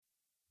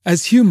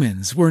As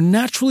humans, we're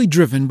naturally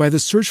driven by the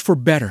search for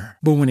better.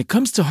 But when it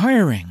comes to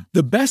hiring,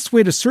 the best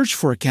way to search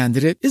for a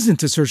candidate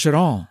isn't to search at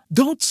all.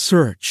 Don't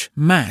search,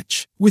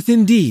 match with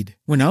Indeed.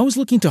 When I was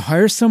looking to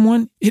hire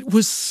someone, it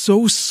was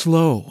so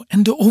slow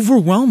and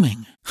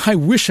overwhelming. I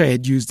wish I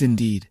had used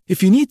Indeed.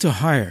 If you need to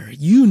hire,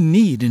 you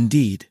need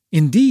Indeed.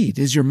 Indeed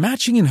is your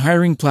matching and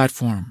hiring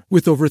platform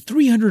with over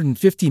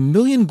 350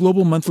 million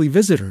global monthly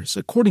visitors,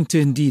 according to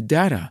Indeed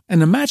data,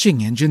 and a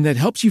matching engine that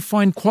helps you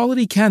find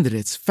quality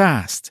candidates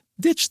fast.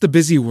 Ditch the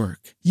busy work.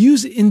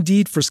 Use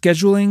Indeed for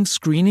scheduling,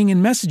 screening,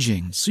 and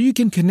messaging so you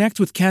can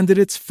connect with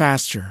candidates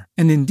faster.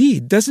 And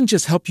Indeed doesn't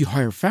just help you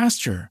hire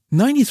faster.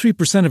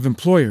 93% of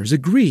employers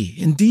agree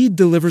Indeed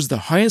delivers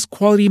the highest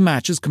quality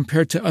matches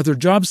compared to other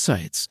job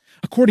sites,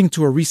 according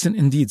to a recent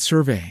Indeed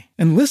survey.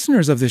 And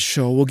listeners of this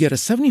show will get a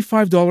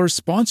 $75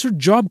 sponsored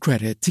job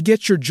credit to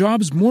get your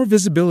jobs more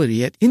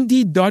visibility at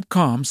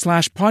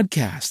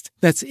Indeed.com/podcast.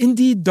 That's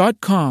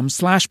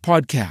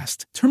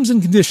Indeed.com/podcast. Terms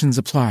and conditions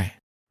apply.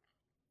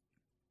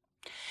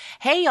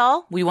 Hey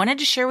y'all, we wanted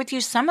to share with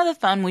you some of the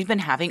fun we've been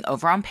having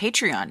over on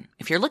Patreon.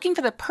 If you're looking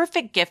for the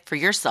perfect gift for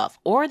yourself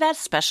or that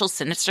special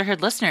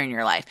Sinisterhood listener in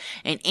your life,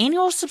 an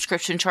annual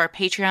subscription to our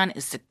Patreon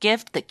is the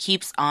gift that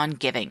keeps on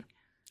giving.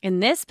 In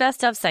this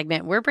Best Of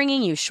segment, we're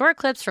bringing you short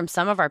clips from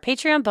some of our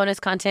Patreon bonus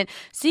content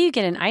so you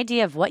get an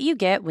idea of what you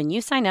get when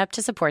you sign up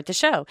to support the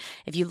show.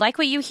 If you like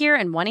what you hear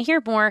and want to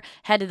hear more,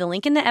 head to the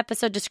link in the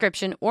episode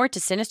description or to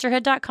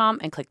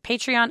Sinisterhood.com and click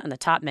Patreon on the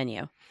top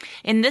menu.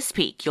 In this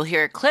peek, you'll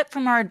hear a clip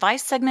from our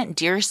advice segment,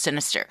 Dear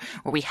Sinister,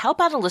 where we help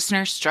out a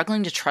listener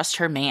struggling to trust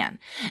her man.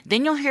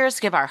 Then you'll hear us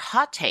give our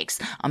hot takes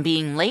on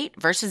being late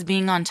versus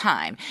being on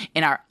time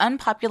in our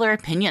Unpopular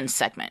Opinions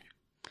segment.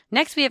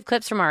 Next, we have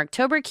clips from our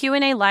October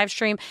Q&A live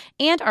stream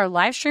and our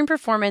live stream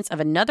performance of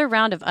another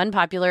round of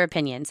Unpopular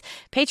Opinions.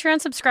 Patreon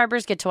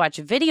subscribers get to watch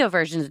video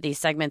versions of these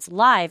segments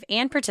live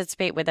and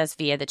participate with us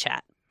via the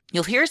chat.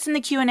 You'll hear us in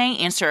the Q&A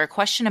answer a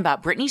question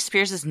about Britney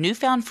Spears'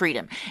 newfound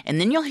freedom, and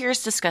then you'll hear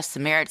us discuss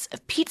the merits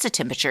of pizza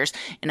temperatures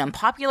in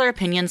Unpopular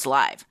Opinions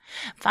Live.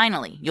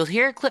 Finally, you'll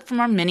hear a clip from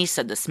our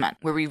mini-sode this month,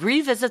 where we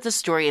revisit the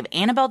story of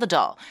Annabelle the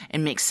doll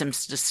and make some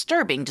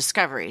disturbing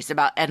discoveries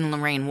about Ed and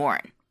Lorraine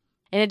Warren.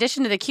 In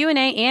addition to the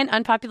Q&A and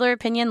Unpopular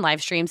Opinion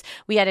live streams,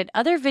 we added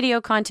other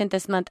video content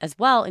this month as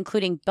well,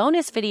 including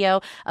bonus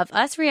video of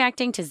us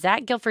reacting to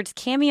Zach Gilford's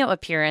cameo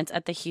appearance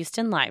at the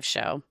Houston Live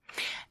Show.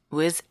 It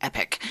was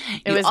epic.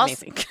 It was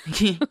amazing.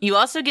 You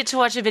also get to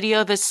watch a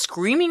video of us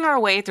screaming our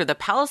way through the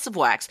Palace of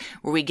Wax,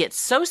 where we get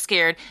so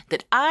scared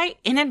that I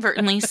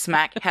inadvertently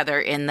smack Heather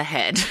in the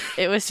head.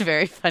 It was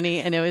very funny,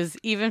 and it was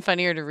even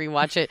funnier to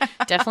rewatch it.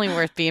 Definitely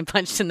worth being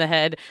punched in the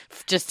head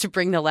just to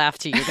bring the laugh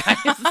to you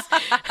guys.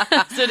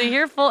 So to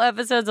hear full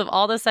episodes of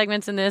all the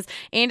segments in this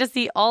and to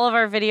see all of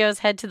our videos,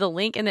 head to the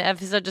link in the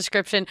episode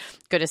description.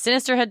 Go to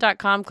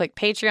Sinisterhood.com, click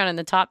Patreon in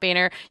the top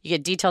banner. You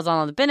get details on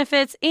all the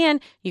benefits, and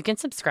you can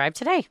subscribe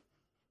today.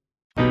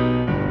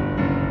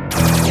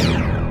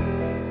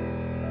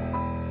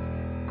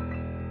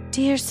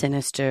 Dear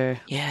Sinister.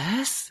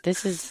 Yes?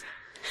 This is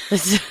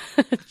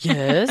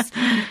yes.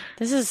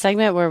 This is a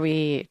segment where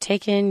we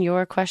take in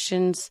your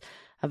questions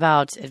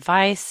about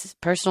advice,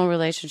 personal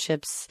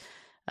relationships,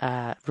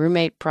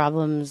 roommate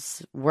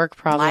problems, work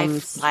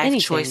problems, life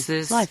anything.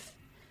 choices, life.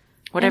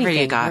 Whatever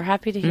anything. you got. We're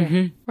happy to hear.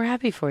 Mm-hmm. We're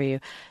happy for you.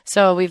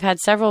 So we've had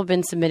several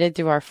been submitted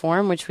through our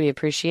form, which we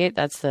appreciate.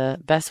 That's the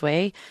best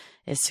way,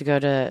 is to go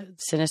to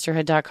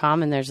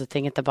Sinisterhood.com, and there's a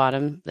thing at the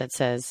bottom that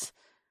says,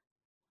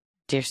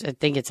 Dear, I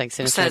think it's like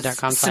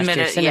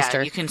Sinisterhood.com/Dear Sinister.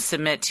 Yeah, you can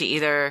submit to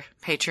either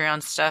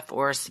Patreon stuff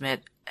or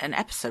submit an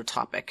episode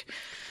topic.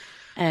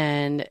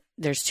 And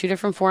there's 2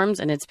 different forms,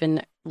 and it's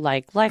been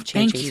like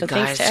life-changing. Thank you so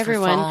guys thanks to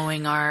everyone for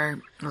following our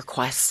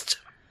request.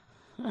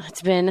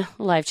 It's been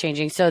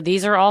life-changing. So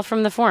these are all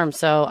from the form.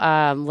 So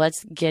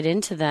let's get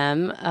into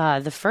them.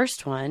 The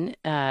first one,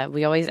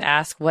 we always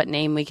ask what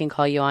name we can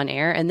call you on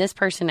air. And this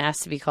person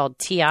asked to be called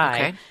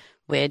T.I.,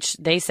 which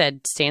they said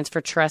stands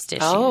for trust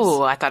issues.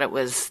 Oh, I thought it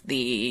was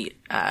the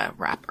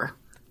rapper.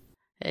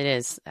 It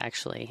is,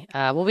 actually.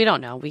 Well, we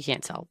don't know. We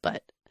can't tell.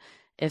 But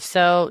if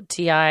so,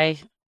 T.I.,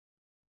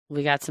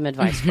 we got some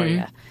advice for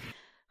you.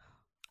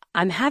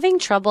 I'm having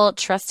trouble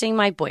trusting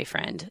my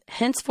boyfriend,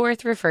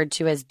 henceforth referred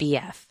to as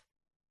BF.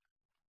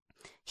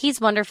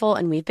 He's wonderful,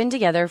 and we've been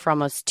together for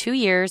almost 2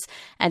 years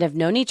and have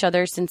known each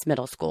other since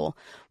middle school.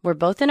 We're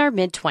both in our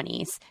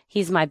mid-20s.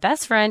 He's my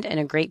best friend and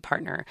a great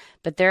partner,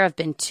 but there have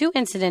been 2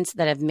 incidents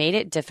that have made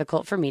it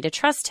difficult for me to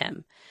trust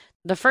him.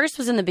 The first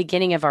was in the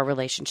beginning of our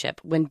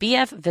relationship, when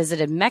BF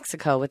visited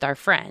Mexico with our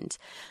friend.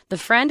 The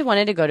friend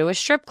wanted to go to a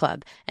strip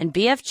club, and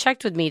BF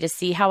checked with me to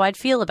see how I'd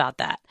feel about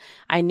that.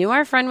 I knew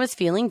our friend was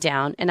feeling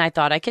down, and I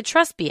thought I could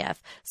trust BF,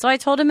 so I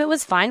told him it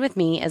was fine with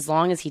me as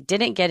long as he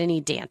didn't get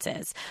any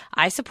dances.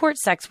 I support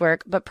sex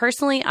work, but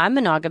personally I'm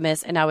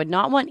monogamous, and I would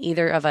not want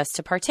either of us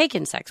to partake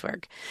in sex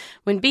work.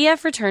 When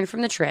BF returned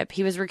from the trip,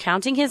 he was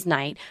recounting his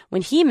night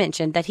when he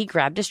mentioned that he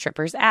grabbed a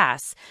stripper's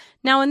ass.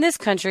 Now, in this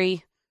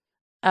country,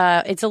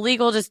 it's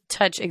illegal to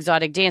touch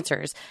exotic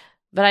dancers,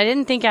 but I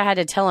didn't think I had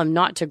to tell him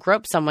not to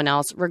grope someone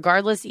else,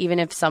 regardless, even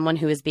if someone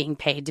who is being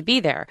paid to be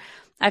there.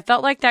 I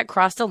felt like that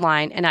crossed a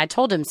line, and I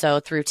told him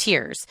so through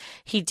tears.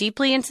 He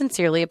deeply and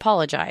sincerely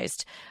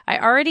apologized. I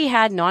already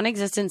had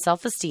non-existent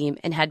self-esteem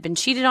and had been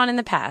cheated on in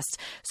the past,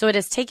 so it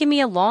has taken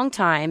me a long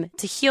time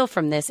to heal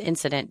from this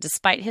incident,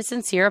 despite his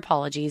sincere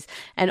apologies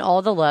and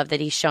all the love that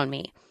he's shown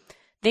me.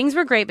 Things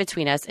were great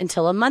between us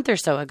until a month or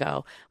so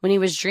ago, when he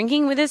was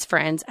drinking with his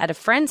friends at a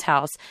friend's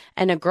house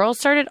and a girl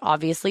started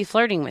obviously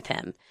flirting with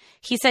him.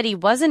 He said he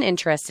wasn't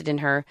interested in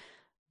her,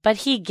 but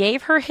he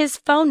gave her his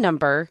phone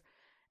number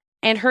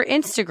and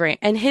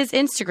his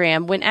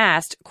Instagram when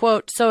asked,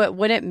 quote, so it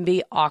wouldn't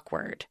be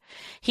awkward.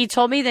 He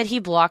told me that he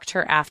blocked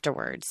her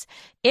afterwards.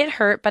 It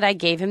hurt, but I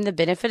gave him the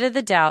benefit of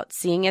the doubt,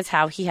 seeing as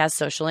how he has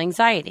social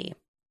anxiety.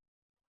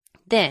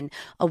 Then,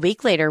 a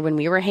week later, when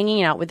we were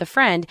hanging out with a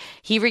friend,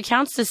 he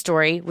recounts the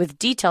story with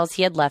details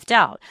he had left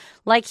out.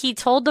 Like he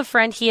told the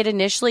friend he had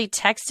initially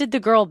texted the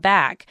girl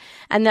back,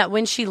 and that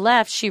when she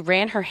left, she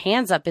ran her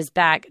hands up his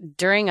back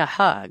during a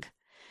hug.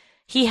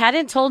 He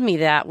hadn't told me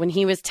that when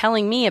he was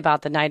telling me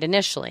about the night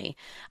initially.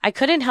 I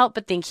couldn't help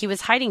but think he was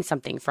hiding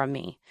something from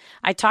me.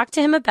 I talked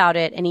to him about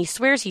it, and he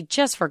swears he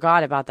just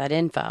forgot about that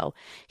info.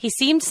 He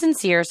seemed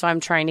sincere, so I'm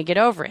trying to get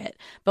over it.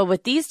 But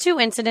with these two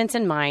incidents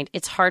in mind,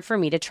 it's hard for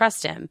me to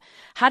trust him.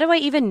 How do I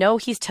even know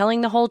he's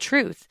telling the whole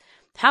truth?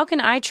 How can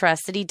I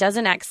trust that he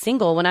doesn't act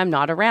single when I'm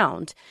not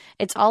around?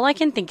 It's all I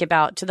can think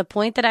about, to the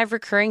point that I have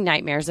recurring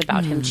nightmares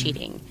about him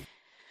cheating.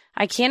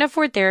 I can't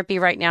afford therapy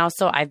right now,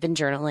 so I've been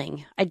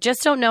journaling. I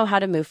just don't know how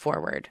to move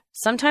forward.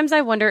 Sometimes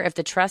I wonder if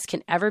the trust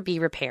can ever be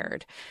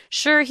repaired.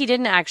 Sure, he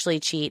didn't actually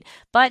cheat,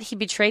 but he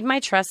betrayed my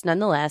trust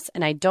nonetheless,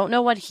 and I don't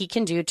know what he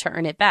can do to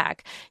earn it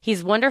back.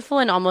 He's wonderful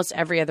in almost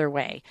every other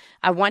way.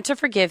 I want to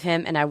forgive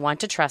him, and I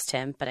want to trust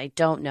him, but I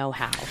don't know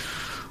how.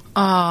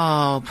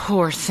 Oh,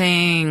 poor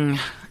thing.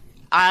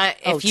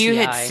 If you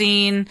had T.I.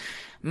 seen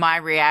my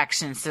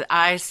reactions, that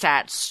I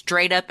sat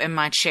straight up in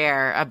my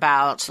chair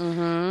about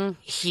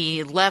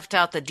he left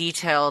out the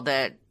detail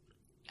that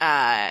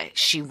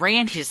she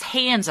ran his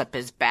hands up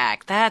his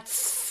back.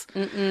 That's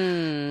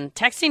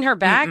Texting her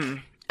back?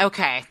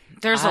 okay.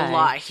 There's a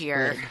lot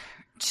here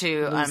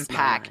to Lose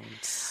unpack. my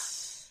mind.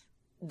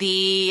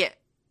 The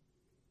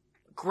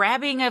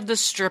grabbing of the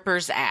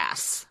stripper's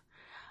ass.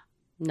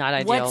 Not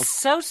ideal. What's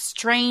so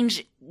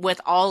strange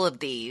with all of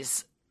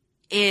these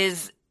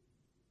is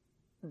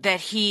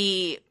that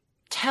he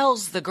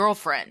tells the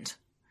girlfriend.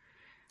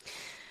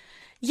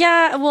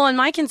 Yeah, well, and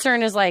my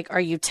concern is like,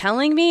 are you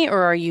telling me,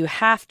 or are you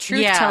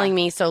half-truth telling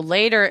me so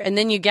later, and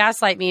then you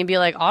gaslight me and be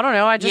like, I don't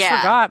know, I just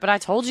forgot, but I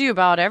told you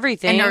about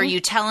everything. And are you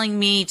telling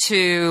me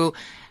to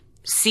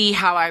see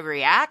how I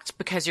react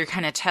because you're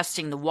kind of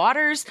testing the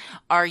waters?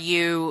 Are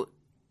you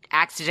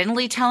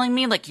accidentally telling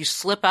me, like you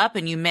slip up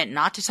and you meant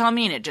not to tell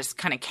me and it just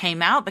kind of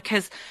came out?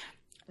 Because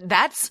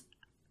that's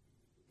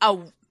a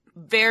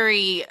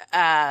very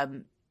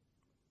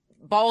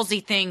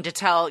ballsy thing to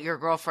tell your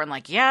girlfriend,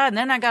 like, yeah, and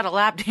then I got a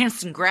lap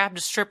dance and grabbed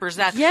a stripper's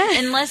ass.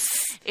 Yes.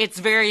 Unless it's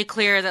very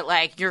clear that,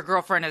 like, your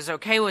girlfriend is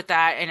okay with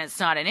that and it's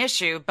not an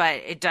issue, but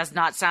it does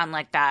not sound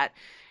like that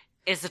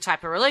is the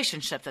type of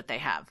relationship that they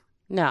have.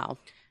 No.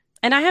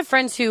 And I have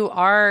friends who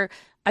are,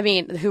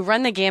 who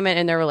run the gamut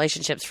in their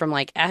relationships, from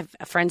like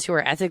friends who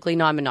are ethically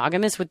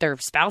non-monogamous with their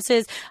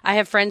spouses. I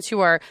have friends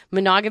who are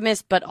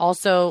monogamous, but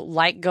also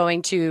like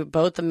going to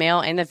both the male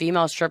and the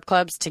female strip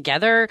clubs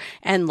together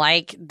and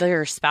like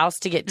their spouse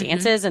to get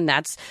dances. And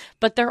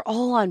but they're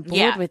all on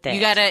board with it.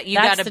 You gotta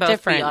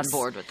both be on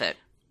board with it.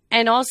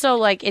 And also,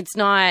 like, it's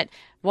not,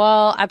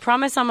 well, I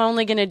promise I'm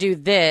only going to do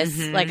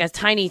this, like a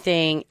tiny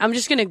thing. I'm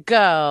just going to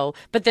go.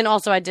 But then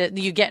also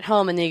you get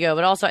home and then you go,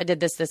 but also I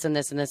did this, this, and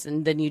this, and this.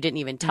 And then you didn't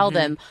even tell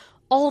them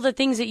all the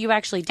things that you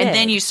actually did. And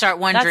then you start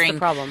wondering, that's the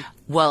problem.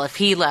 Well, if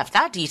he left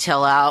that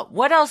detail out,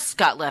 what else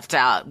got left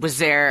out? Was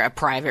there a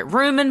private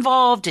room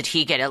involved? Did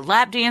he get a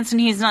lap dance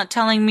and he's not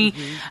telling me?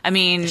 I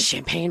mean, the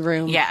champagne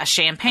room. Yeah, a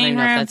champagne I don't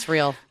room. know if that's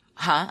real.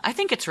 Huh? I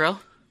think it's real.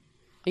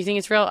 You think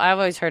it's real? I've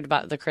always heard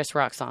about the Chris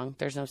Rock song,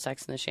 "There's No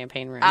Sex in the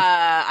Champagne Room."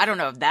 I don't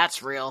know if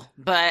that's real,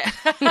 but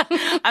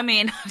I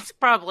mean, it's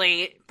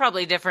probably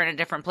different in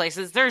different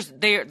places.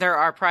 There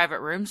are private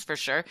rooms for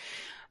sure.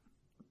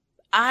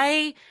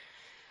 I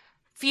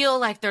feel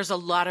like there's a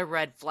lot of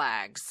red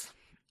flags.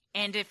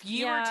 And if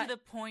you are to the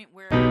point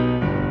where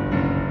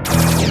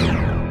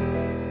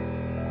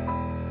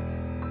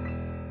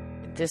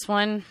this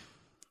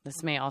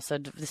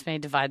may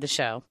divide the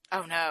show.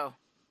 Oh no.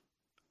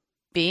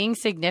 Being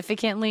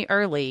significantly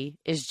early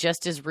is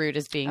just as rude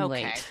as being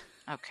late.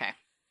 Okay.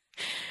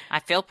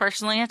 I feel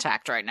personally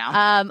attacked right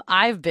now.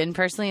 I've been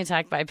personally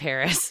attacked by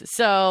Paris.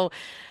 So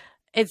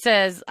it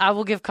says, I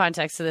will give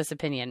context to this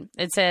opinion.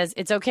 It says,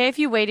 it's okay if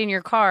you wait in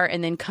your car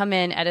and then come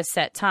in at a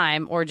set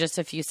time or just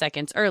a few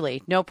seconds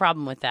early. No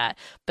problem with that.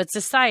 But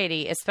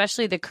society,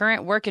 especially the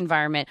current work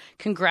environment,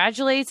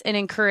 congratulates and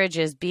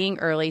encourages being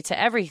early to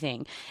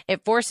everything.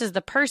 It forces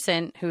the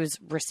person who's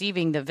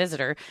receiving the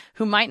visitor,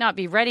 who might not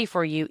be ready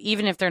for you,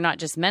 even if they're not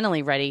just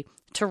mentally ready,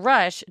 to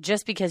rush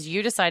just because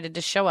you decided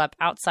to show up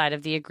outside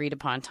of the agreed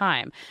upon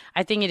time.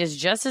 I think it is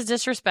just as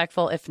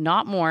disrespectful, if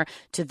not more,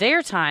 to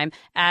their time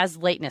as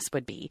lateness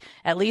would be.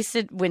 At least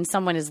when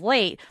someone is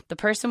late, the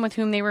person with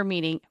whom they were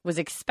meeting was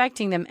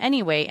expecting them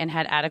anyway and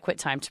had adequate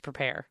time to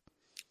prepare.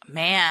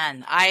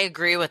 Man, I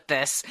agree with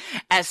this.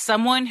 As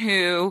someone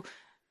who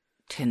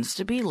tends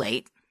to be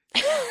late,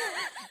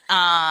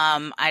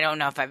 I don't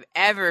know if I've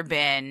ever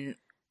been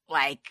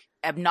like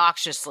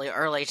obnoxiously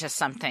early to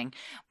something,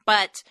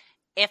 but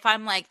if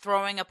I'm like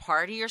throwing a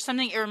party or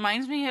something, it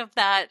reminds me of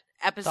that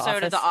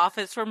episode of The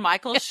Office where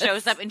Michael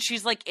shows up and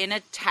she's like in a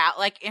towel,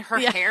 like her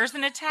hair's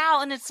in a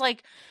towel, and it's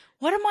like,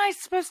 what am I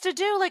supposed to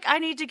do? Like, I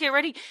need to get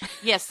ready.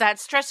 Yes, that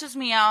stresses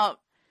me out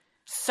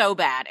so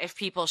bad if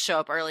people show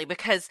up early,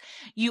 because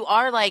you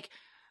are like,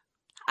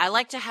 I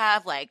like to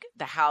have like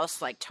the house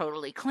like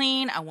totally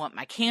clean. I want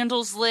my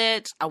candles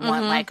lit. I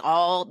want like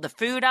all the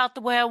food out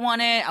the way I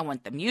want it. I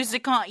want the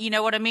music on. You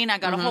know what I mean? I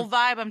got a whole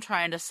vibe I'm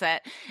trying to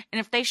set. And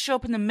if they show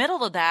up in the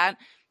middle of that,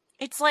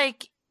 it's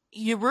like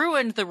you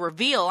ruined the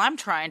reveal I'm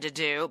trying to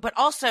do. But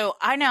also,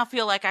 I now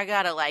feel like I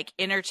gotta like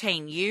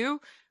entertain you,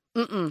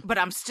 but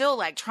I'm still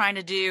like trying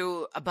to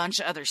do a bunch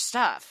of other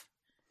stuff.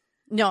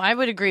 No, I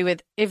would agree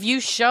with, if you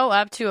show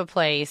up to a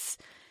place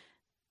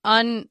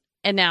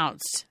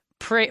unannounced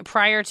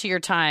prior to your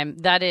time,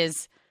 that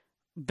is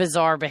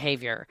bizarre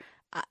behavior.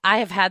 I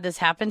have had this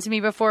happen to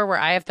me before where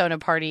I have thrown a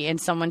party and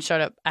someone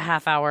showed up a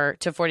half hour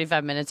to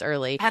 45 minutes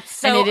early. That's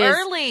so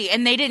early.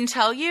 And they didn't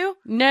tell you?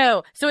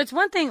 No. So it's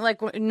one thing,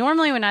 like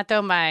normally when I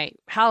throw my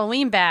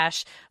Halloween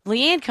bash,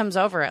 Leanne comes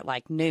over at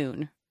like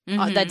noon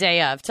on the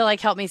day of to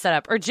like help me set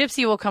up. Or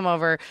Gypsy will come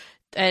over,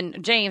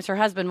 and James, her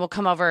husband, will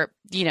come over,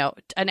 you know,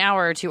 an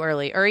hour or two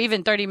early or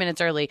even 30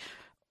 minutes early.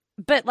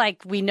 But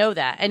like, we know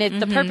that.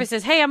 And the purpose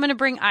is, hey, I'm going to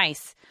bring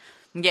ice.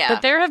 Yeah.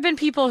 But there have been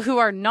people who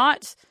are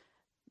not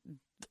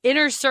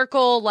inner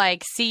circle,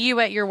 like see you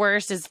at your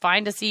worst is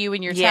fine to see you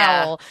in your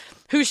towel,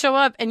 who show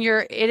up and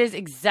it is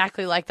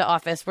exactly like The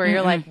Office where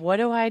you're like, what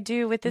do I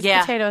do with this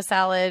potato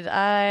salad?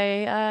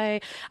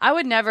 I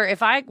would never,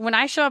 when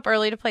I show up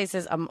early to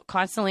places, I'm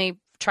constantly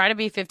try to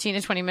be 15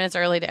 to 20 minutes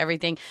early to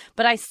everything,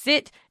 but I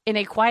sit in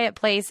a quiet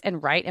place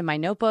and write in my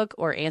notebook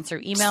or answer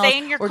emails. Stay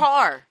in your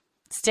car.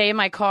 Stay in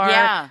my car.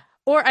 Yeah.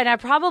 And I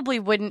probably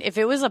wouldn't, if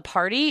it was a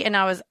party and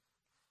I was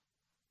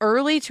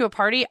early to a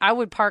party, I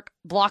would park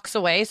blocks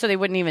away so they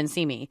wouldn't even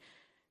see me.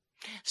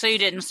 So you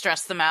didn't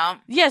stress them out?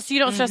 Yes, you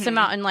don't stress them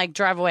out and like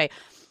drive away.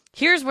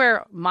 Here's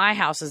where my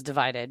house is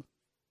divided.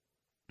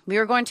 We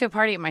were going to a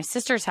party at my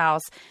sister's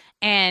house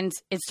and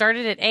it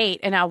started at 8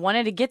 and I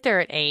wanted to get there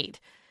at 8.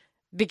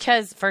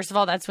 Because, first of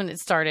all, that's when it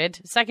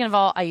started. Second of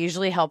all, I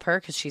usually help her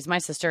because she's my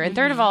sister. And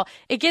third of all,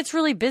 it gets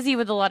really busy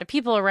with a lot of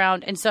people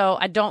around. And so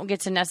I don't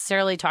get to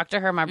necessarily talk to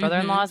her, my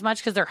brother-in-law, as much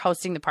because they're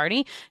hosting the party.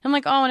 And I'm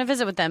like, oh, I want to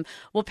visit with them.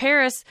 Well,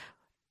 Paris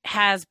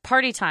has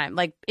party time.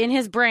 Like, in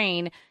his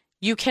brain,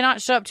 you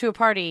cannot show up to a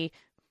party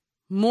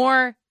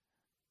more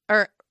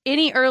or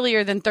any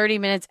earlier than 30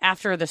 minutes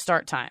after the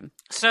start time.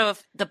 So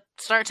if the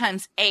start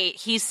time's 8,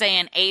 he's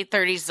saying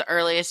 8:30 is the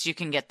earliest you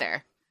can get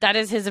there. That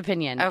is his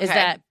opinion, is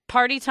that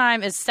party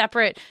time is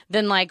separate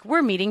than like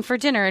we're meeting for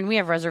dinner and we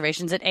have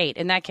reservations at 8.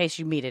 In that case,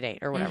 you meet at 8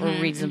 or whatever,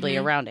 reasonably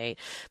around 8.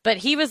 But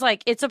he was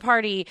like, it's a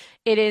party.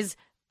 It is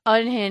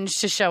unhinged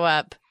to show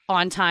up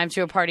on time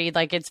to a party.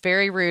 Like, it's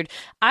very rude.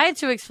 I had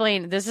to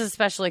explain, this is a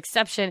special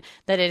exception,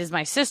 that it is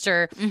my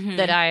sister,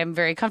 that I am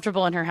very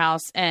comfortable in her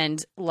house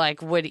and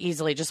like would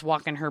easily just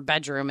walk in her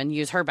bedroom and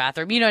use her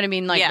bathroom. You know what I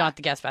mean? Like not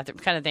the guest bathroom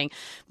kind of thing.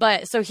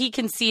 But so he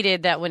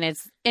conceded that when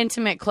it's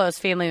intimate, close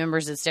family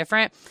members, it's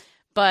different.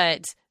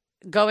 But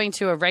going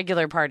to a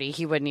regular party,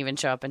 he wouldn't even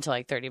show up until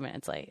like 30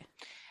 minutes late.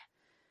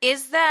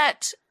 Is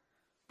that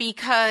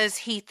because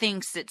he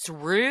thinks it's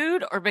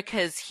rude or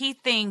because he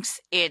thinks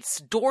it's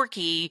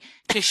dorky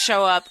to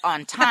show up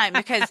on time?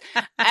 Because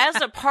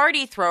as a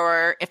party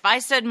thrower, if I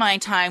said my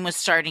time was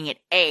starting at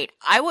 8,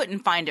 I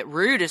wouldn't find it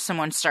rude if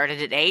someone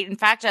started at 8. In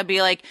fact, I'd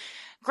be like,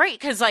 great,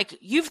 because like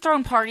you've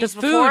thrown parties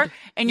before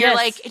and you're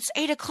like, it's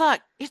 8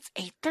 o'clock, it's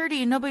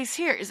 8:30 and nobody's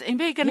here. Is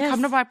anybody going to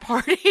come to my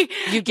party?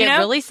 You get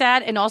really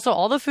sad. And also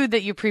all the food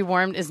that you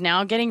pre-warmed is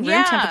now getting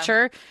room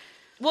temperature.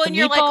 Well, and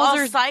you're like all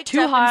psyched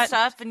up and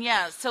stuff. And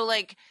so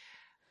like,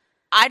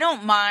 I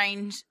don't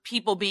mind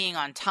people being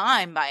on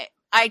time, but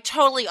I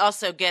totally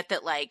also get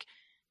that like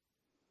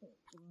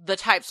the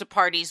types of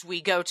parties we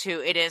go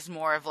to, it is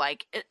more of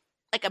like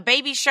a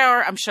baby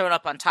shower, I'm showing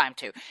up on time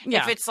to.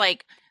 Yeah. If it's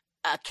like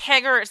a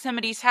kegger at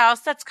somebody's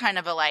house, that's kind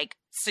of a like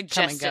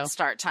suggested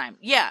start time.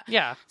 Yeah.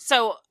 Yeah.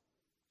 So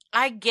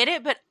I get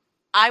it, but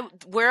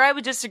where I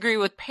would disagree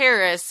with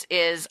Paris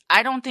is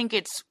I don't think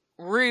it's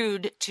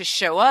rude to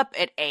show up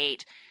at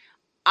 8.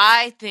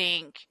 I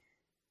think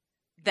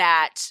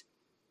that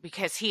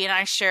because he and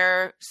I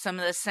share some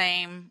of the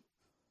same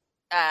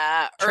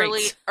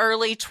early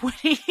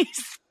 20s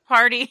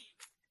party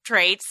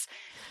traits,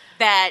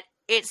 that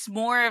it's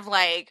more of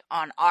like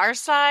on our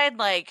side,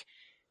 like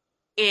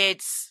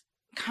it's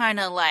kind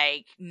of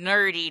like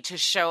nerdy to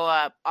show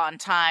up on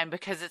time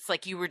because it's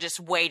like you were just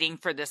waiting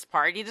for this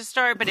party to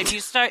start. But if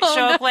you show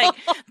up like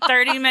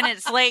 30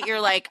 minutes late,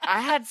 you're like,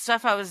 I had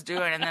stuff I was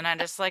doing and then I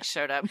just like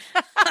showed up.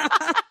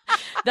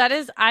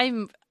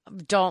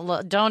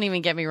 Don't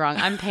even get me wrong.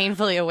 I'm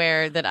painfully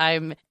aware that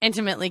I'm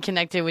intimately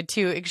connected with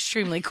two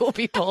extremely cool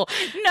people.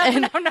 No,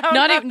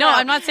 I'm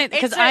not saying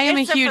because I am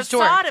a huge dork. It's a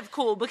facade of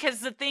cool because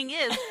the thing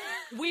is,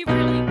 we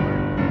really.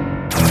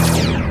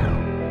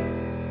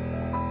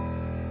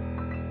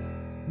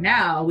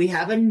 Now we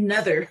have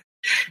another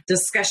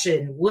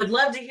discussion. Would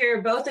love to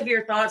hear both of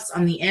your thoughts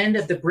on the end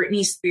of the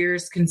Britney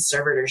Spears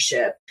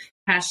conservatorship.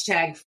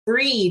 Hashtag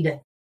freed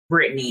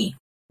Britney.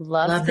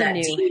 Love that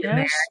new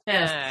hashtag.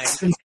 Yes,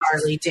 from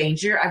Charlie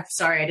Danger. I'm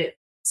sorry I didn't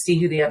see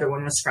who the other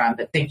one was from,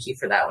 but thank you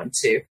for that one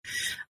too.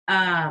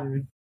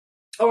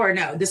 Or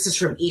no, this is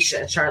from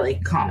Isha.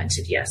 Charlie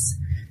commented, yes.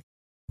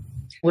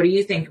 What do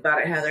you think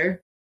about it,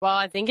 Heather? Well,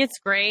 I think it's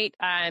great.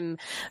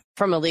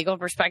 From a legal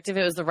perspective,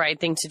 it was the right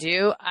thing to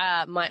do.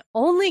 My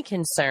only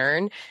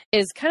concern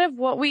is kind of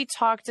what we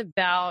talked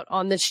about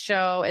on the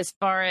show as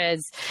far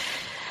as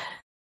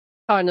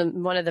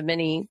on one of the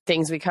many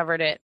things we covered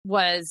it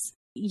was,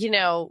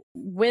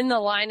 when the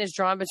line is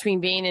drawn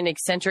between being an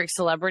eccentric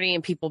celebrity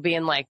and people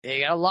being like, they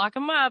gotta lock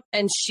them up.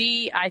 And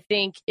she, I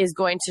think, is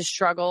going to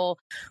struggle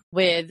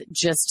with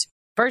just,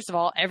 first of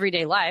all,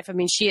 everyday life. I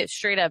mean, she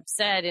straight up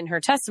said in her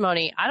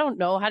testimony, I don't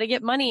know how to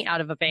get money out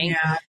of a bank.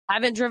 Yeah. I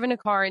haven't driven a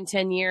car in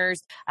 10 years.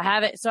 I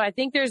haven't. So I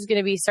think there's going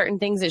to be certain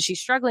things that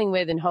she's struggling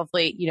with and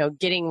hopefully,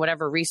 getting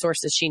whatever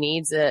resources she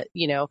needs,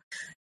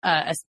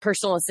 a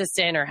personal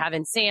assistant or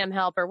having Sam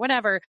help or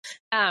whatever,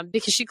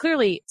 because she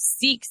clearly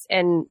seeks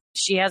and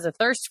she has a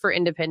thirst for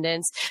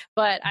independence.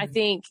 But I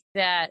think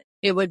that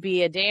it would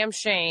be a damn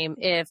shame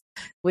if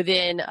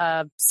within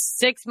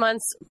 6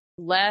 months,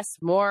 less,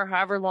 more,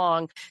 however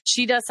long,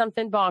 she does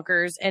something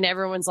bonkers and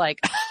everyone's like,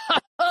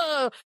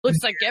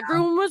 looks like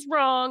everyone was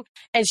wrong.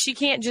 And she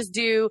can't just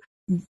do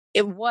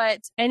what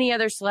any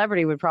other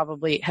celebrity would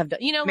probably have done.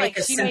 Make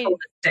a simple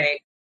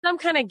mistake. Some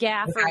kind of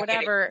gaffe or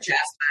whatever.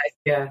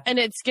 Yeah. And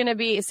it's going to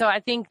be, so I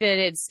think that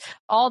it's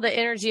all the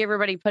energy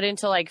everybody put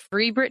into like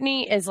free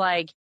Britney is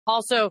like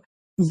also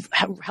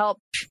help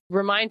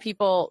remind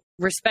people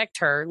respect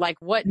her. Like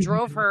what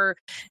drove her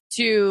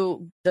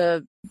to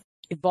the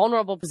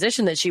vulnerable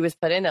position that she was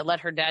put in that let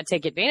her dad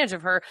take advantage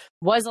of her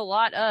was a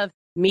lot of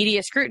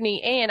media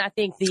scrutiny. And I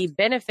think the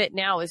benefit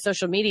now with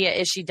social media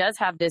is she does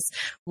have this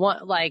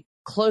one, like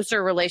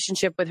closer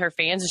relationship with her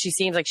fans. And she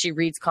seems like she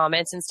reads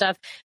comments and stuff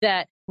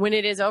that when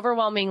it is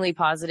overwhelmingly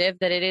positive,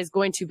 that it is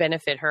going to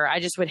benefit her. I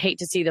just would hate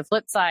to see the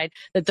flip side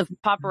that the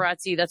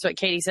paparazzi, that's what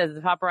Katie says,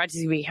 the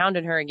paparazzi will be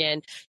hounding her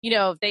again.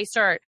 If they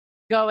start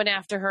going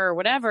after her or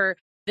whatever,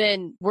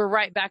 then we're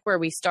right back where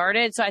we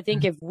started. So I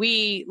think if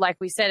we, like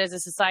we said, as a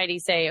society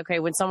say, okay,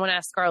 when someone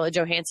asks Scarlett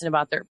Johansson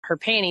about her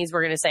panties,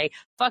 we're going to say,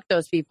 fuck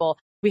those people.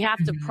 We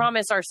have to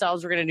promise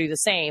ourselves we're going to do the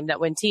same.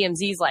 That when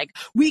TMZ's like,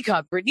 we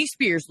got Britney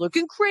Spears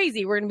looking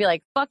crazy, we're going to be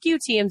like, fuck you,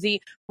 TMZ.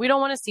 We don't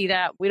want to see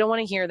that. We don't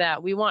want to hear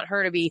that. We want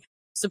her to be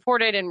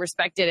supported and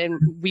respected.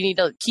 And we need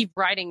to keep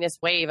riding this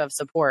wave of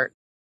support.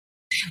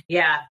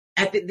 Yeah.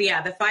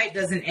 The fight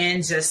doesn't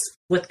end just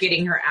with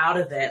getting her out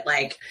of it.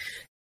 Like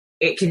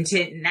it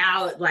continues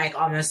now, like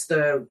almost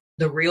the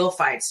real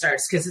fight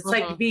starts because it's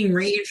like being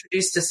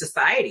reintroduced to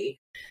society.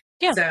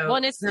 Yeah, so well,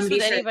 and it's just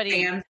with anybody.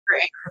 Sam,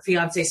 her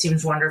fiance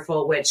seems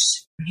wonderful, which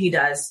he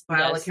does.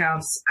 By all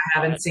accounts, I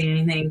haven't seen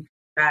anything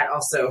bad.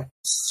 Also,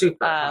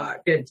 super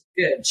hot. Good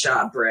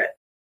job, Britt.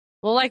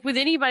 Well, like with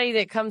anybody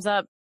that comes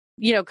out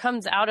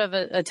of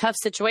a tough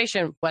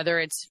situation, whether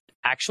it's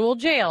actual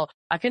jail,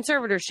 a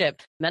conservatorship,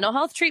 mental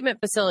health treatment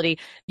facility,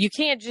 you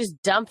can't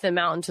just dump them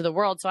out into the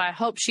world. So I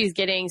hope she's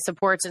getting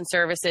supports and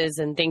services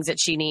and things that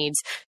she needs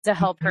to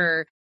help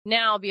her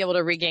now be able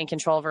to regain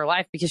control of her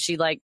life, because she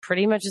like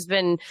pretty much has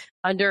been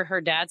under her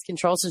dad's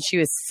control since she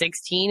was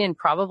 16 and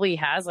probably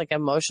has like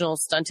emotional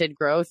stunted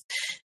growth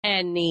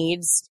and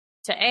needs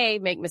to A,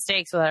 make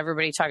mistakes without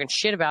everybody talking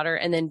shit about her,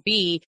 and then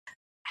B,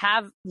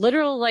 have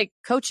literal like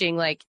coaching,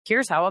 like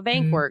here's how a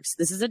bank works.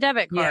 This is a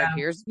debit card.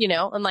 Here's,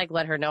 and like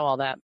let her know all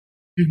that.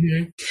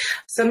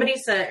 Somebody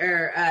said,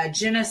 or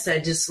Jenna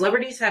said, do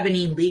celebrities have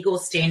any legal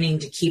standing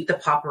to keep the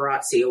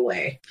paparazzi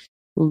away?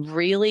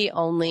 Really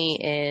only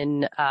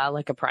in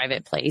like a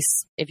private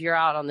place. If you're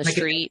out on the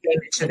street.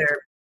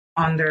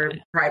 On their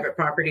private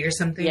property or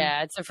something.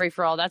 Yeah, it's a free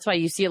for all. That's why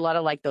you see a lot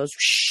of like those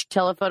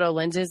telephoto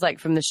lenses, like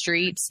from the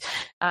streets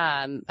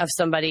of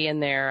somebody in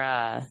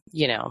their,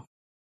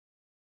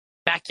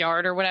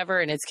 backyard or whatever.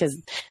 And it's because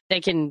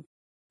they can,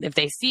 if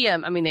they see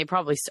them, I mean, they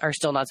probably are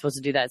still not supposed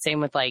to do that.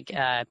 Same with like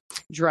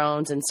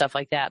drones and stuff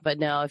like that. But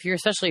no,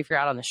 especially if you're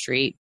out on the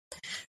street,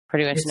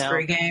 pretty much it's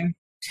free game.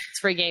 It's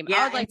free game.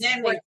 Yeah, and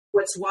then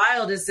what's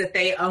wild is that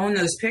they own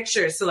those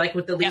pictures. So like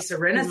with the Lisa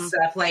Rinna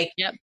stuff, like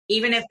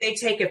even if they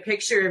take a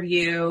picture of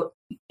you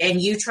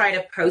and you try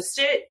to post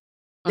it,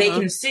 they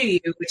can sue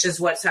you, which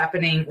is what's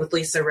happening with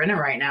Lisa Rinna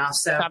right now.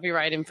 So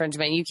copyright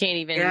infringement. You can't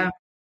even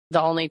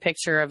the only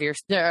picture of your,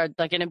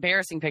 like an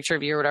embarrassing picture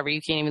of you or whatever,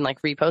 you can't even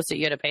like repost it.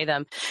 You had to pay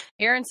them.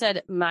 Aaron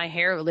said, my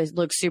hair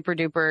looks super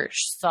duper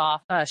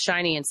soft,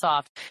 shiny and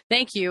soft.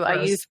 Thank you. Gross.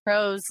 I use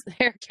Pro's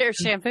hair care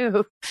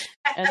shampoo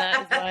and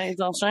that is why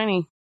it's all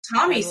shiny.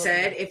 Tommy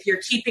said, if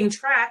you're keeping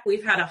track,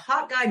 we've had a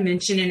hot guy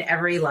mentioned in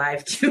every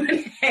live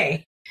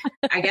Q&A.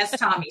 I guess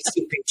Tommy's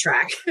keeping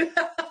track.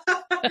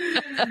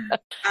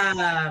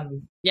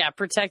 Yeah,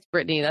 protect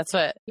Brittany. That's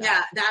what.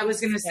 Yeah, I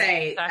was going to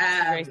say.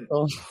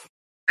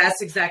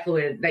 That's exactly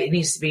what it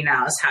needs to be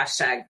now, is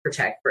hashtag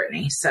protect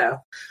Brittany. So,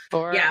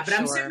 but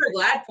I'm super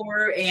glad for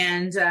her.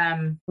 And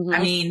I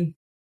mean,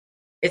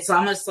 it's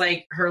almost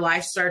like her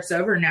life starts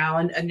over now,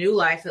 and a new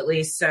life at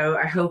least. So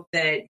I hope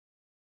that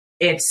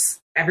it's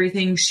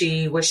everything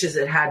she wishes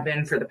it had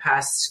been for the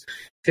past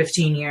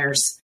 15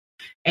 years.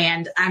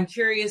 And I'm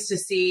curious to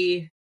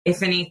see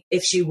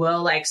if she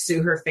will like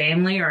sue her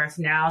family, or if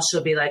now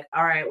she'll be like,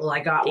 all right, well, I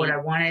got what I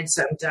wanted,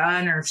 so I'm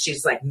done. Or if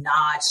she's like,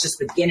 nah, it's just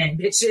beginning,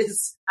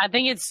 bitches. I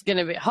think it's going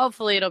to be,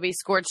 hopefully it'll be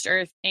scorched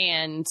earth.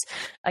 And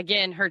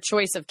again, her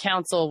choice of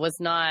counsel was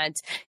not,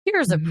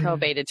 here's a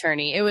probate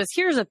attorney. It was,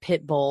 here's a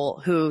pit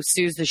bull who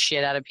sues the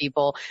shit out of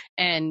people.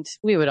 And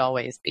we would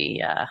always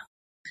be,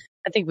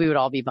 I think we would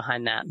all be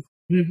behind that.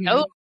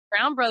 Oh,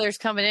 Brown Brothers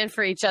coming in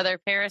for each other.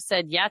 Paris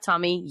said, yeah,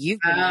 Tommy,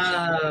 you've been.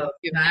 Oh,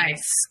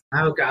 nice.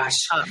 Oh, gosh.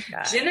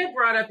 Jenna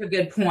brought up a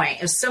good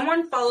point. If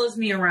someone follows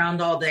me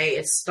around all day,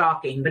 it's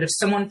stalking. But if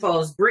someone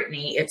follows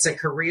Brittany, it's a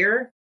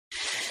career.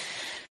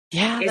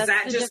 Yeah. Is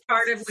that just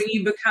part of when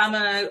you become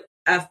a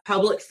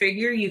public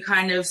figure, you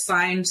kind of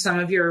sign some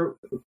of your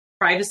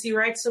privacy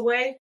rights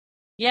away?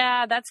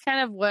 Yeah, that's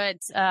kind of what,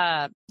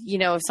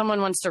 if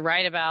someone wants to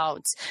write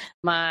about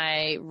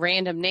my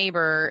random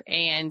neighbor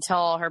and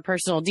tell her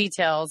personal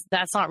details,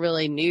 that's not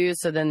really news.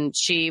 So then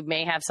she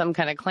may have some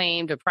kind of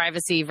claim to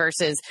privacy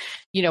versus,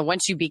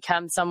 once you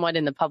become somewhat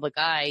in the public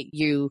eye,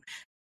 you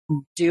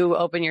do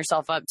open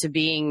yourself up to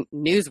being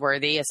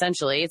newsworthy,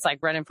 essentially. It's like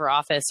running for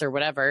office or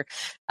whatever.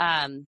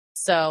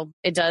 So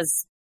it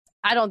does.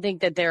 I don't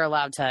think that they're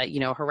allowed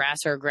to, harass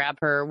her, grab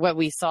her. What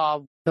we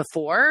saw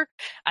before,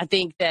 I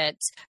think that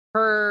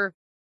her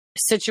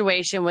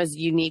situation was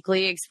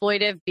uniquely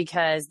exploitive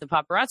because the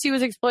paparazzi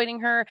was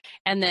exploiting her.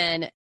 And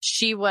then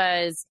she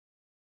was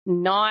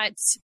not,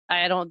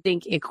 I don't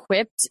think,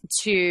 equipped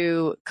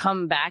to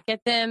come back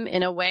at them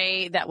in a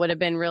way that would have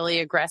been really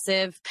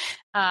aggressive,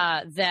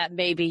 that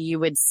maybe you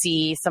would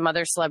see some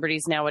other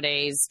celebrities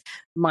nowadays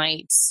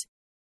might,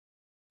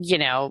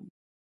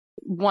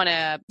 want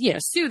to,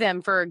 sue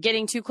them for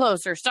getting too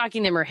close or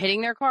stalking them or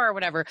hitting their car or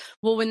whatever.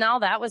 Well, when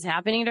all that was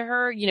happening to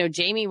her,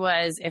 Jamie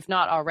was, if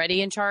not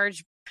already in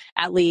charge,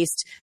 at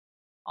least,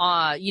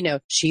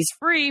 she's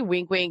free,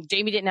 wink, wink.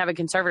 Jamie didn't have a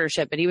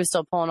conservatorship, but he was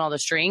still pulling all the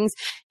strings.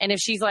 And if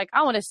she's like,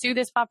 I want to sue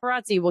this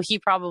paparazzi, well, he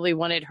probably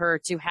wanted her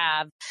to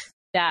have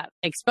that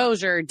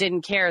exposure,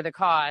 didn't care the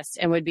cost,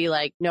 and would be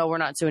like, no, we're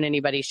not suing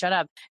anybody, shut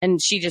up. And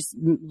she just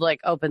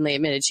like openly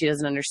admitted she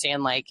doesn't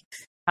understand like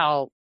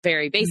how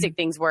very basic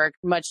things work,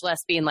 much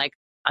less being like,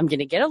 I'm going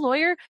to get a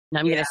lawyer and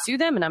I'm going to sue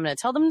them and I'm going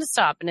to tell them to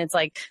stop. And it's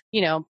like,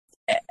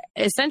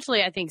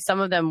 essentially, I think some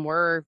of them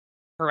were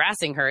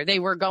harassing her. They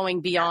were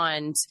going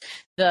beyond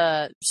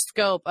the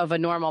scope of a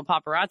normal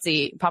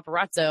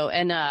paparazzo.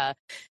 And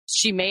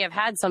she may have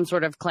had some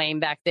sort of claim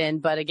back then,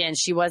 but again,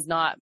 she was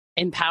not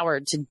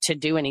empowered to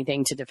do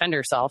anything to defend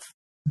herself.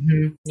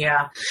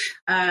 Yeah.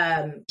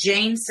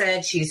 Jane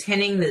said she's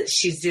hinting that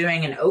she's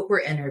doing an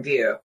Oprah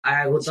interview.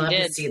 I would love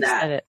to see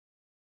that.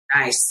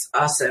 Nice.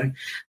 Awesome.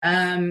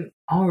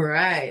 All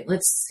right.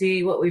 Let's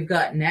see what we've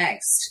got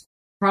next.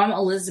 From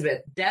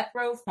Elizabeth, Death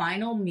Row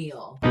Final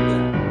Meal.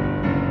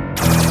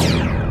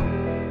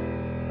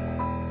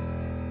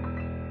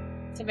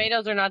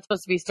 Tomatoes are not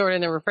supposed to be stored in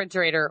the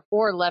refrigerator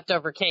or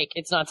leftover cake.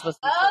 It's not supposed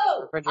to be stored in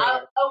the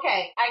refrigerator.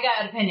 Okay. I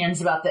got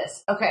opinions about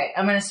this. Okay.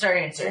 I'm going to start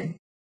answering.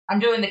 I'm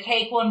doing the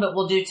cake one, but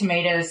we'll do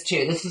tomatoes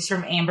too. This is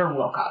from Amber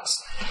Wilcox.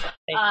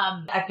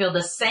 I feel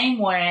the same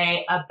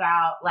way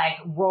about like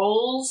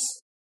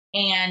rolls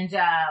and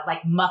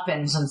like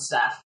muffins and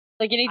stuff.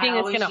 Like anything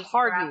that's going to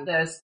harden.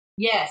 Those.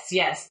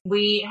 Yes.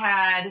 We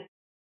had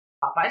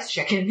Popeye's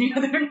chicken the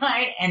other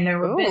night, and there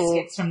were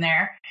biscuits from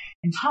there.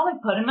 And Tommy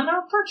put them in the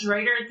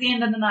refrigerator at the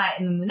end of the night,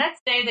 and then the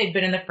next day they'd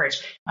been in the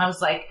fridge. I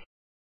was like,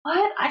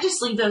 "What? I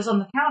just leave those on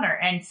the counter."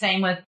 And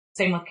same with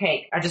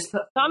cake. I just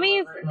put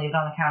Tommy's and leave it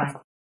on the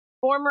counter.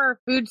 Former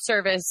food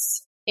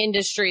service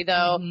industry,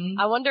 though.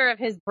 I wonder if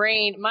his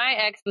brain, my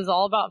ex was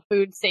all about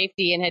food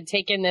safety and had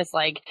taken this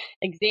like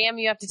exam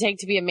you have to take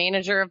to be a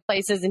manager of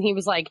places, and he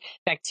was like,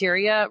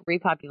 bacteria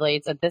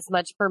repopulates at this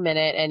much per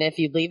minute, and if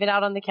you leave it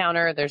out on the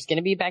counter, there's going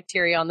to be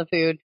bacteria on the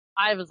food.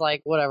 I was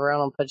like, whatever, I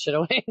don't put shit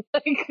away.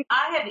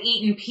 I have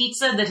eaten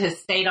pizza that has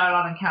stayed out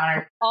on the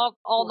counter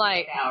all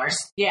night. Hours.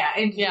 Yeah,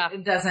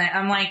 it doesn't.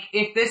 I'm like,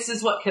 if this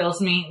is what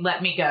kills me,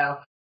 let me go.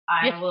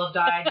 I will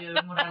die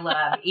doing what I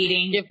love,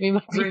 eating Give me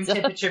my room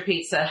temperature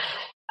pizza.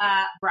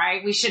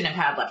 Right, we shouldn't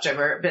have had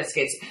leftover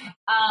biscuits.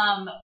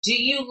 Do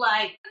you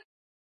like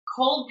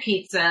cold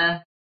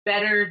pizza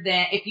better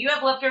than if you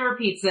have leftover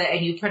pizza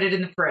and you put it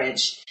in the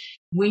fridge.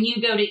 When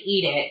you go to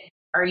eat it,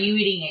 are you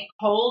eating it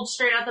cold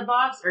straight out the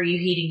box, or are you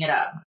heating it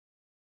up?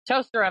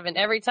 Toaster oven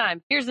every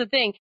time. Here's the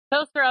thing.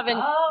 Toaster oven,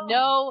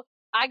 no.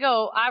 I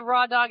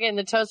raw dog it in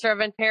the toaster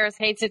oven. Paris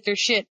hates it. There's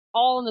shit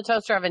all in the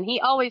toaster oven. He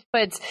always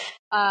puts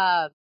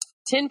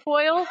tin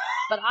foil,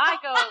 but I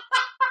go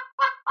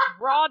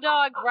raw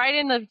dog right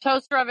in the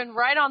toaster oven,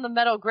 right on the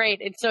metal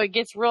grate. And so it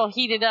gets real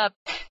heated up.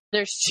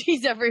 There's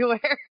cheese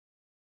everywhere.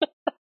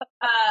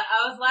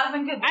 I was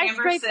laughing because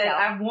Amber said,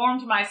 I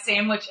warmed my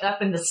sandwich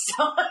up in the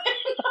sun.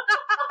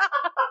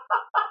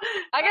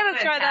 I gotta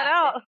try that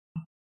out.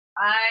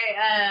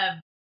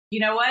 You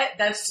know what?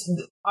 That's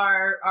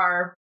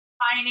our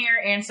pioneer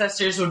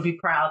ancestors would be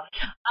proud.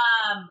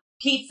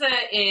 Pizza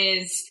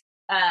is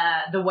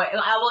the way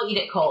I will eat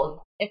it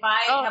cold. If I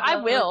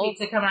have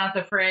pizza coming out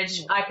the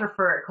fridge, I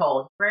prefer it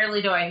cold.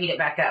 Rarely do I heat it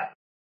back up.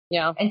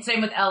 Yeah. And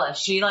same with Ella.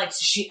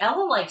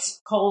 Ella likes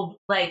cold,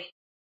 like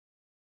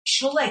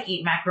she'll like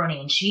eat macaroni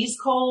and cheese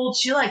cold.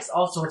 She likes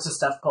all sorts of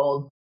stuff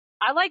cold.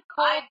 I like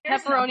cold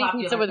pepperoni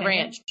pizza with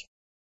ranch.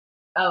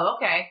 Oh,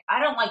 okay. I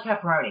don't like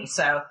pepperoni,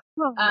 so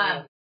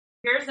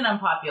here's an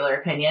unpopular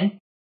opinion.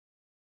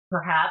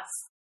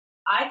 Perhaps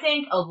I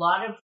think a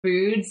lot of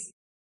foods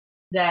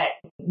that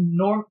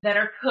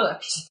are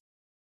cooked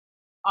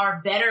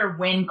are better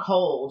when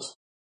cold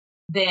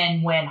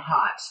than when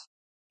hot.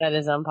 That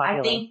is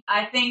unpopular.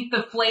 I think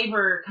the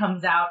flavor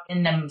comes out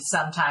in them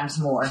sometimes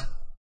more.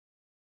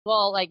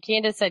 Well, like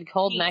Candace said,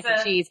 cold mac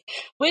and cheese,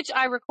 which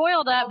I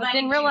recoiled at, but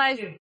then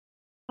realized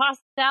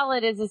pasta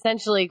salad is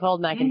essentially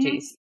cold mac and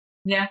cheese.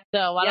 Yeah.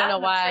 So I don't know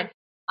why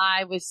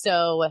I was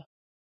so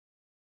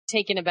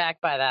taken aback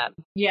by that.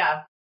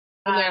 Yeah.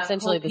 And they're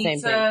essentially the same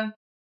thing.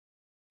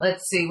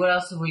 Let's see, what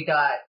else have we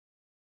got?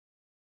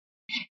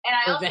 And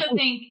I also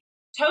think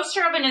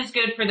toaster oven is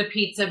good for the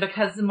pizza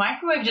because the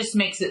microwave just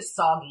makes it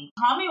soggy.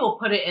 Tommy will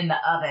put it in the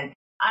oven.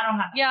 I don't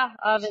have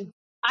oven.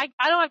 I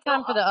don't have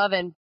time for the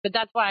oven, but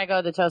that's why I go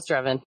to the toaster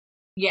oven.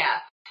 Yeah.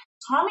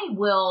 Tommy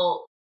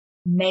will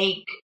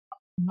make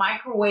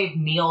microwave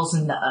meals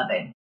in the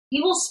oven.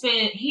 He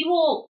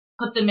will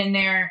put them in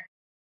there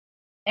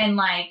and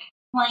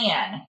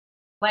plan.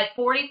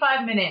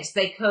 45 minutes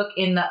they cook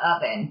in the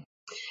oven.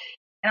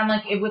 And I'm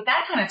like, with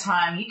that kind of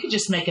time, you could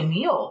just make a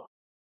meal.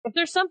 If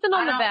there's something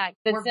on the back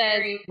that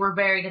says... We're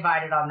very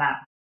divided on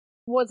that.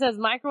 Well, it says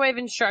microwave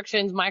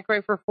instructions,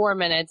 microwave for 4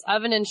 minutes,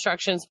 oven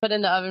instructions, put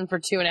in the oven for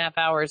 2.5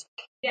 hours.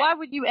 Yeah. Why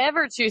would you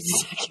ever choose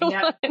the second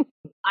one?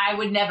 I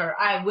would never.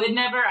 I have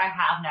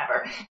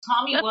never.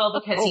 Tommy will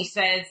because he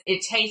says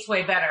it tastes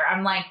way better.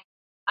 I'm like,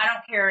 I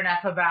don't care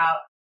enough about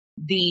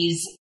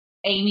these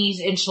Amy's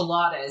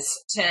enchiladas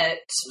to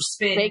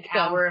spend an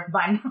hour of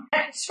my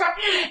night.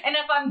 And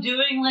if I'm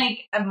doing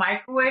a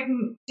microwave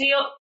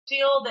deal,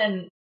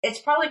 then it's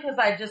probably because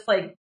I just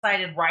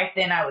decided right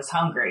then I was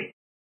hungry.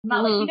 I'm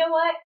not you know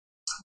what?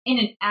 In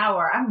an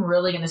hour, I'm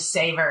really going to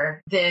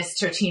savor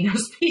this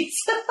Totino's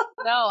pizza.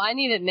 No, I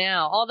need it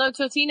now. Although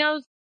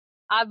Totino's,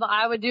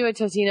 I would do a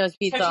Totino's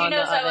pizza on the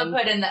oven. Totino's I would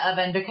put in the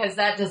oven because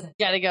that doesn't...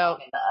 Gotta go.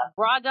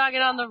 Raw dog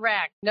it on the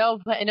rack. No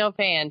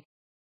pan.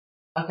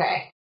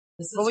 Okay.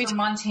 This is from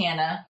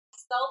Montana.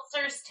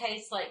 Seltzers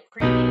taste like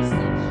previously.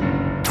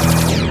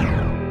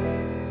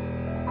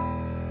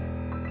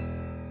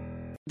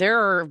 There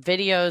are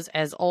videos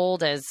as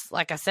old as,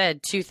 like I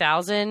said,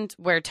 2000,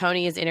 where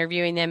Tony is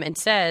interviewing them and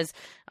says,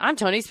 I'm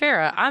Tony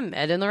Spera. I'm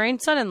Ed and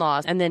Lorraine's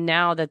son-in-law. And then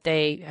now that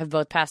they have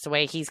both passed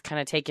away, he's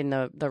kind of taken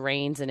the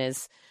reins and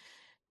is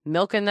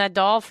milking that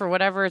doll for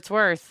whatever it's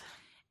worth.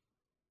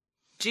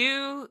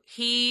 Do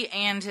he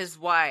and his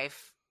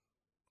wife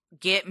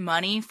get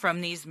money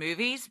from these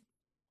movies?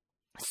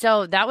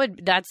 So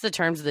that's the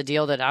terms of the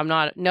deal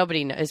that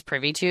nobody is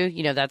privy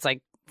to. That's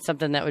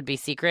something that would be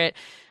secret.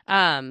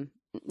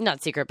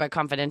 Not secret, but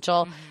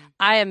confidential. Mm-hmm.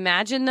 I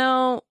imagine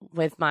though,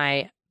 with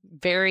my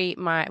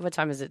what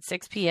time is it?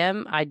 6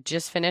 p.m. I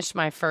just finished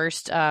my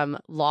first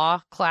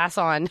law class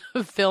on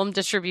film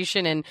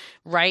distribution and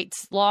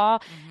rights law.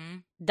 Mm-hmm.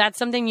 That's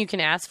something you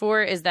can ask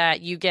for, is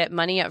that you get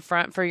money up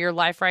front for your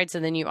life rights,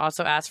 and then you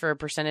also ask for a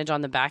percentage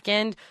on the back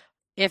end.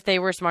 If they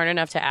were smart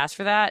enough to ask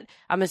for that,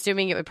 I'm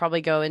assuming it would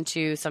probably go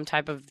into some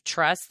type of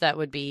trust that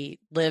would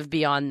live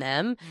beyond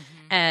them.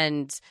 Mm-hmm.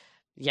 And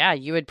yeah,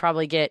 you would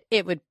probably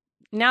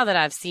now that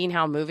I've seen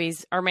how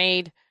movies are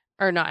made,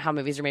 or not how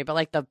movies are made,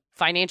 but the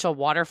financial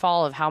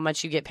waterfall of how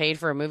much you get paid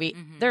for a movie,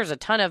 mm-hmm. There's a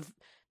ton of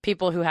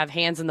people who have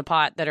hands in the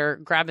pot that are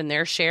grabbing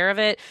their share of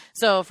it.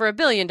 So for $1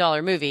 billion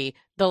movie,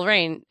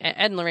 Ed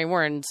and Lorraine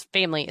Warren's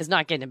family is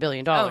not getting $1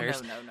 billion. Oh,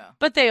 no.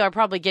 But they are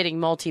probably getting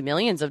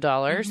multi-millions of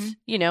dollars,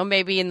 mm-hmm.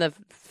 Maybe in the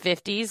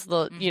 50s.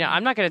 Mm-hmm.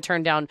 I'm not going to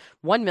turn down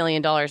 $1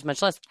 million,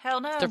 much less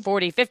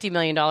 $40, $50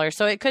 million.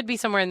 So it could be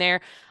somewhere in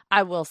there.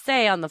 I will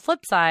say on the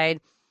flip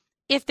side,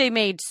 if they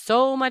made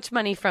so much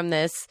money from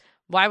this,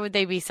 why would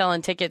they be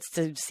selling tickets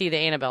to see the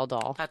Annabelle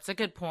doll? That's a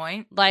good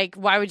point.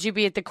 Why would you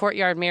be at the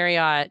Courtyard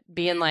Marriott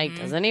being mm-hmm.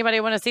 Does anybody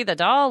want to see the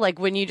doll?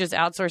 When you just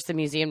outsource the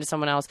museum to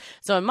someone else.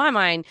 So in my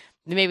mind,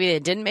 maybe they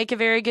didn't make a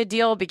very good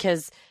deal,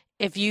 because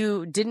if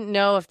you didn't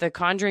know if the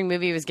Conjuring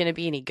movie was going to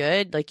be any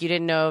good, like you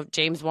didn't know if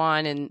James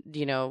Wan and,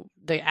 you know,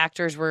 the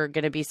actors were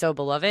going to be so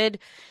beloved,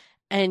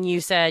 and you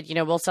said, you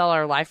know, we'll sell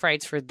our life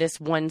rights for this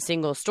one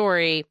single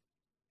story,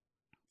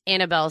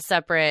 Annabelle's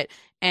separate,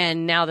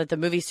 and now that the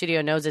movie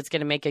studio knows it's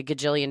going to make $1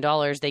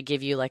 gajillion, they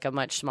give you like a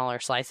much smaller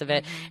slice of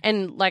it. Mm-hmm.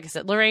 And like I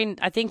said, Lorraine,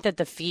 I think that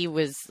the fee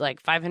was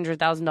like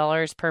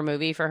 $500,000 per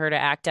movie for her to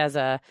act as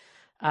a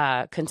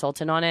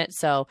consultant on it.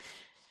 So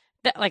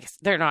that, like,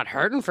 they're not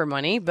hurting for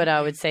money, but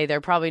I would say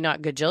they're probably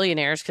not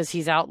gajillionaires because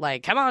he's out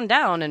like, come on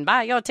down and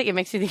buy your ticket. It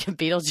makes me think of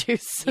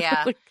Beetlejuice.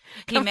 Yeah. Like,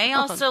 he may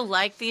also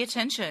like the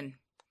attention.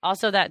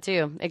 Also that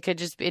too. It could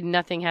just be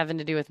nothing having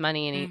to do with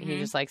money, and he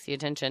just likes the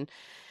attention.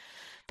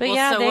 But well,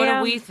 yeah, so what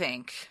do we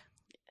think?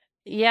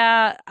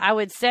 Yeah, I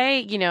would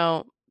say, you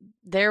know,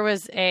 there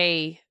was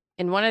in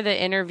one of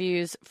the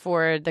interviews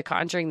for The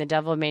Conjuring, The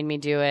Devil Made Me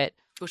Do It,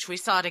 which we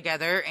saw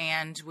together,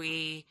 and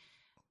we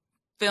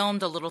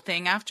filmed a little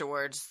thing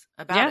afterwards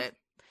about it.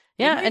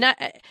 Yeah, and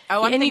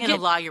I'm thinking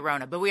of La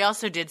Llorona, but we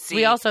also did see.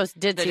 We also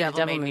did The see Devil The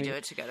Devil Made Me movie. Do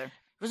It together.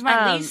 It was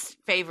my least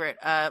favorite.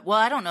 Well,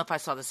 I don't know if I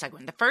saw the second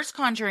one. The first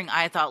Conjuring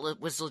I thought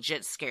was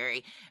legit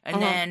scary,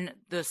 and then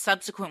the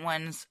subsequent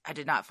ones I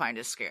did not find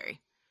as scary.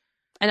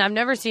 And I've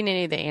never seen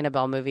any of the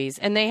Annabelle movies.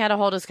 And they had a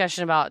whole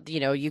discussion about, you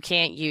know, you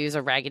can't use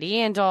a Raggedy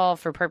Ann doll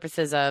for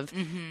purposes of,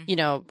 you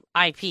know,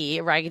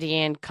 IP. Raggedy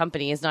Ann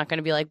company is not going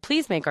to be like,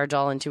 please make our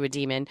doll into a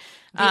demon.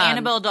 The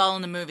Annabelle doll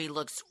in the movie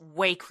looks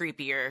way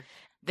creepier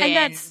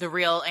than the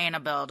real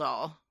Annabelle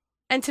doll.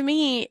 And to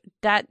me,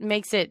 that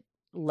makes it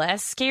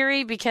less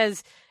scary,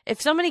 because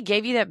if somebody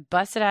gave you that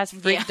busted-ass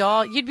freak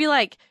doll, you'd be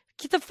like,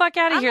 get the fuck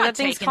out of here. That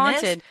thing's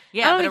haunted. This.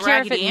 Yeah, I don't but care a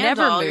Raggedy if it Ann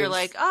never doll, moves. you're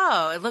like,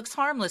 oh, it looks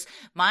harmless.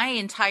 My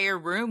entire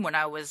room when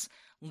I was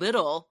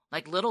little,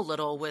 like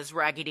little, was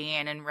Raggedy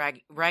Ann and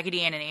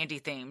Raggedy Ann and Andy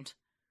themed.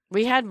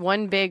 We had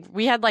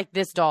like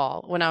this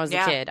doll when I was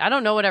a kid. I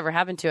don't know whatever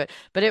happened to it,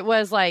 but it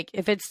was like,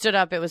 if it stood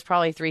up, it was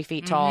probably 3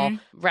 feet tall.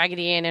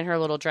 Raggedy Ann in her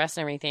little dress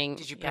and everything.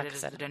 Did you put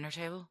it at the dinner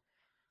table?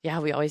 Yeah,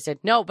 we always did.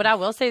 No, but I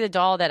will say the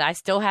doll that I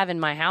still have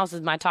in my house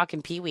is my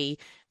Talking Pee-wee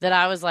that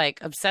I was like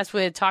obsessed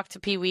with. Talked to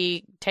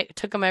Pee-wee,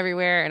 took him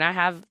everywhere, and I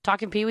have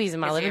Talking Pee-wees in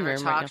my living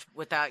room right now.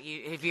 Without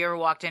you? Have you ever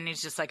walked in and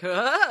he's just like,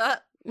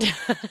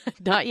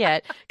 Not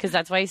yet, because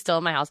that's why he's still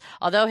in my house.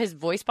 Although his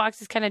voice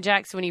box is kind of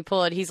jacked, so when you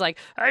pull it, he's like,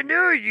 I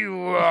know you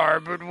are,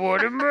 but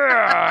what am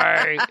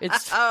I?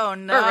 It's oh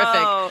no,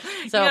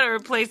 horrific. So, you gotta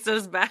replace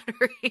those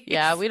batteries.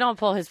 Yeah, we don't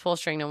pull his pull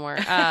string no more.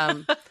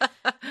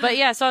 But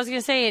yeah, so I was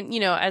gonna say,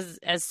 you know,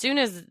 as soon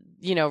as,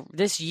 you know,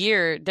 this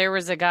year, there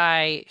was a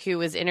guy who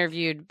was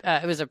interviewed.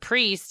 It was a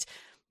priest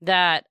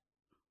that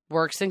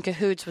works in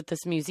cahoots with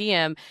this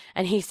museum,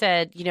 and he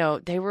said, you know,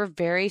 they were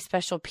very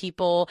special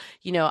people.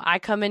 You know, I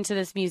come into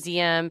this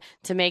museum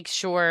to make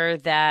sure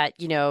that,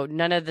 you know,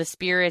 none of the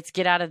spirits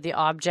get out of the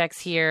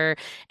objects here,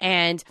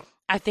 and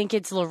I think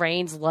it's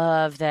Lorraine's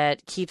love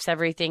that keeps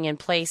everything in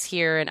place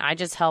here, and I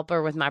just help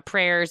her with my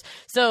prayers.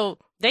 So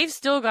they've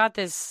still got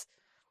this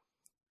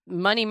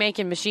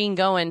money-making machine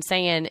going,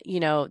 saying,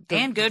 you know,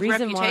 and good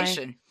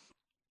reputation.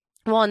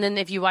 Well, and then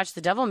if you watch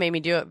The Devil Made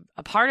Me Do It,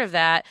 a part of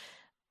that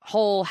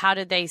whole how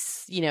did they,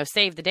 you know,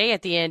 save the day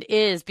at the end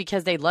is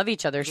because they love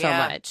each other so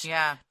much.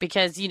 Yeah.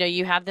 Because, you know,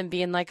 you have them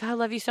being like, oh, I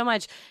love you so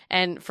much.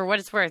 And for what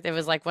it's worth, it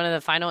was like one of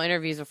the final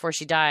interviews before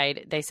she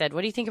died. They said,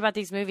 what do you think about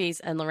these movies?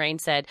 And Lorraine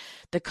said,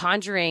 the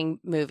Conjuring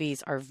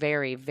movies are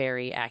very,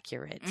 very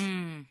accurate.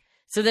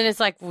 So then it's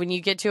like when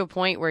you get to a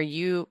point where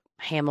you,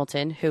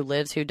 Hamilton, who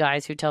lives, who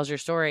dies, who tells your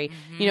story,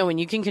 you know, when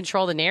you can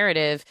control the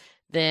narrative,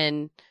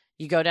 then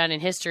you go down in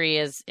history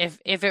as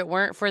if it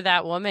weren't for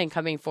that woman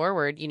coming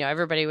forward, you know,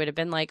 everybody would have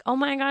been like, oh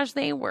my gosh,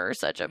 they were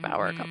such a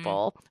power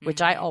couple,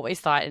 which I always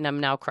thought, and I'm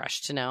now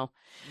crushed to know.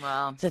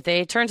 Well,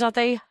 that turns out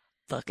they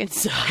fucking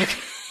suck.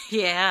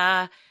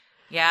 Yeah.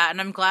 And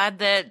I'm glad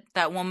that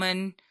that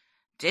woman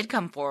did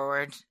come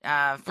forward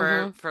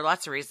for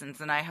lots of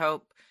reasons. And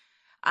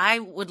I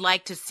would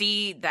like to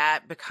see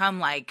that become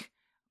like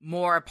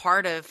more a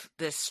part of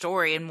this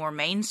story and more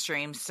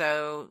mainstream.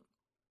 So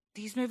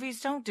these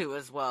movies don't do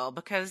as well,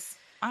 because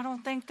I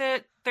don't think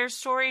that their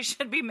story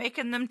should be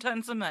making them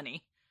tons of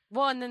money.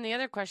 Well, and then the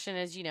other question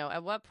is, you know,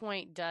 at what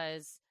point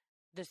does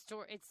the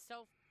story, it's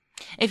so...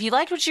 If you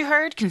liked what you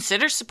heard,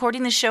 consider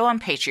supporting the show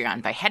on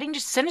Patreon by heading to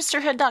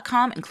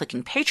sinisterhood.com and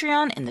clicking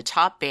Patreon in the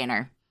top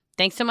banner.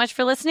 Thanks so much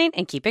for listening,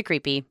 and keep it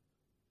creepy.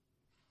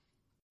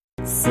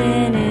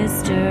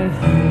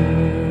 Sinisterhood.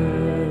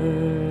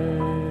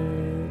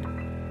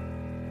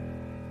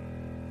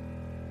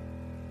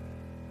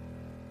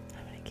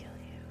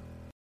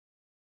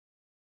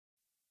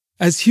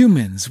 As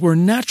humans, we're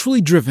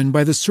naturally driven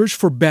by the search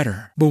for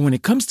better. But when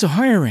it comes to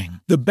hiring,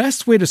 the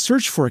best way to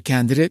search for a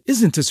candidate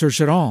isn't to search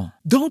at all.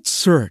 Don't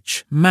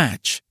search,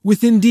 match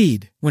with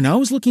Indeed. When I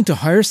was looking to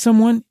hire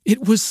someone,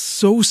 it was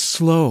so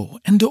slow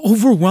and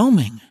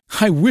overwhelming.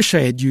 I wish I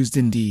had used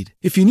Indeed.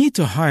 If you need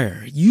to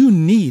hire, you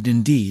need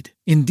Indeed.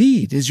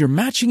 Indeed is your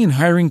matching and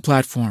hiring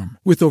platform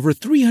with over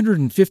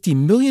 350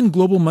 million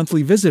global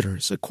monthly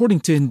visitors,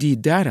 according to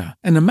Indeed data,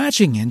 and a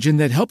matching engine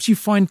that helps you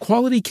find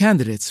quality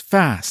candidates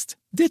fast.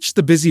 Ditch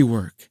the busy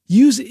work.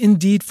 Use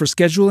Indeed for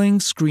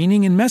scheduling,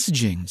 screening, and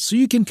messaging so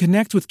you can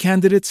connect with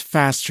candidates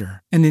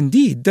faster. And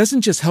Indeed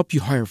doesn't just help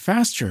you hire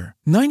faster.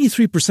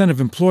 93%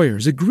 of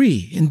employers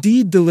agree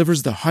Indeed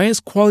delivers the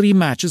highest quality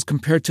matches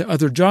compared to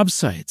other job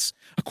sites,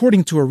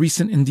 according to a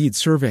recent Indeed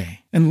survey.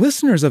 And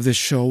listeners of this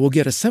show will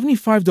get a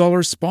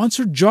 $75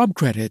 sponsored job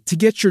credit to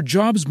get your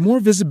jobs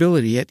more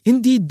visibility at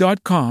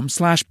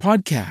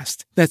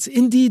Indeed.com/podcast. That's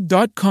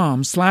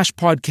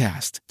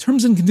Indeed.com/podcast.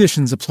 Terms and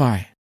conditions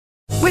apply.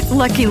 With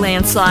Lucky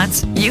Land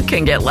Slots, you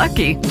can get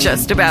lucky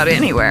just about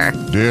anywhere.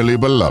 Dearly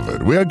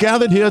beloved, we are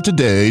gathered here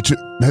today to...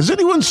 Has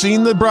anyone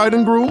seen the bride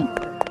and groom?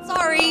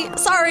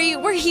 Sorry,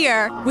 we're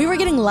here. We were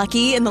getting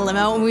lucky in the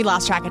limo and we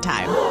lost track of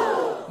time.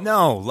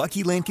 No,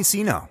 Lucky Land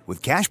Casino,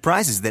 with cash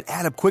prizes that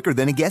add up quicker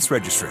than a guest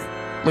registry.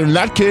 In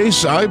that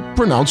case, I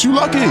pronounce you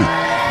lucky.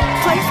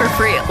 Play for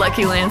free at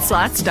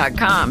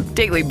LuckyLandSlots.com.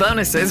 Daily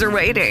bonuses are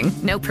waiting.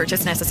 No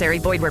purchase necessary.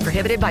 Void where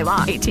prohibited by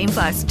law.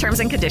 18+. Terms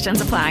and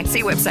conditions apply.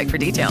 See website for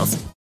details.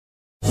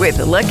 With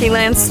the Lucky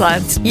Land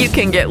Slots, you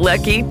can get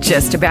lucky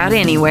just about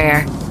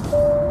anywhere.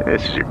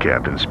 This is your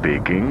captain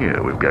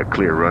speaking. We've got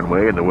clear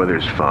runway and the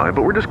weather's fine,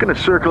 but we're just going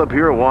to circle up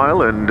here a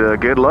while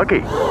and get lucky.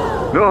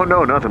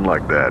 No, nothing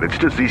like that. It's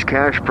just these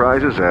cash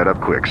prizes add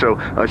up quick. So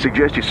I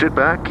suggest you sit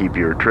back, keep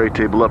your tray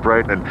table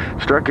upright, and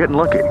start getting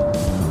lucky.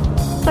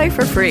 Play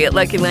for free at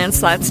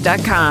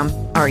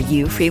LuckyLandSlots.com. Are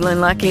you feeling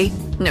lucky?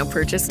 No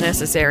purchase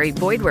necessary.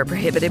 Void where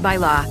prohibited by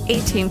law.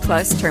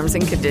 18+ terms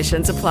and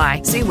conditions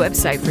apply. See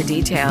website for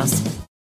details.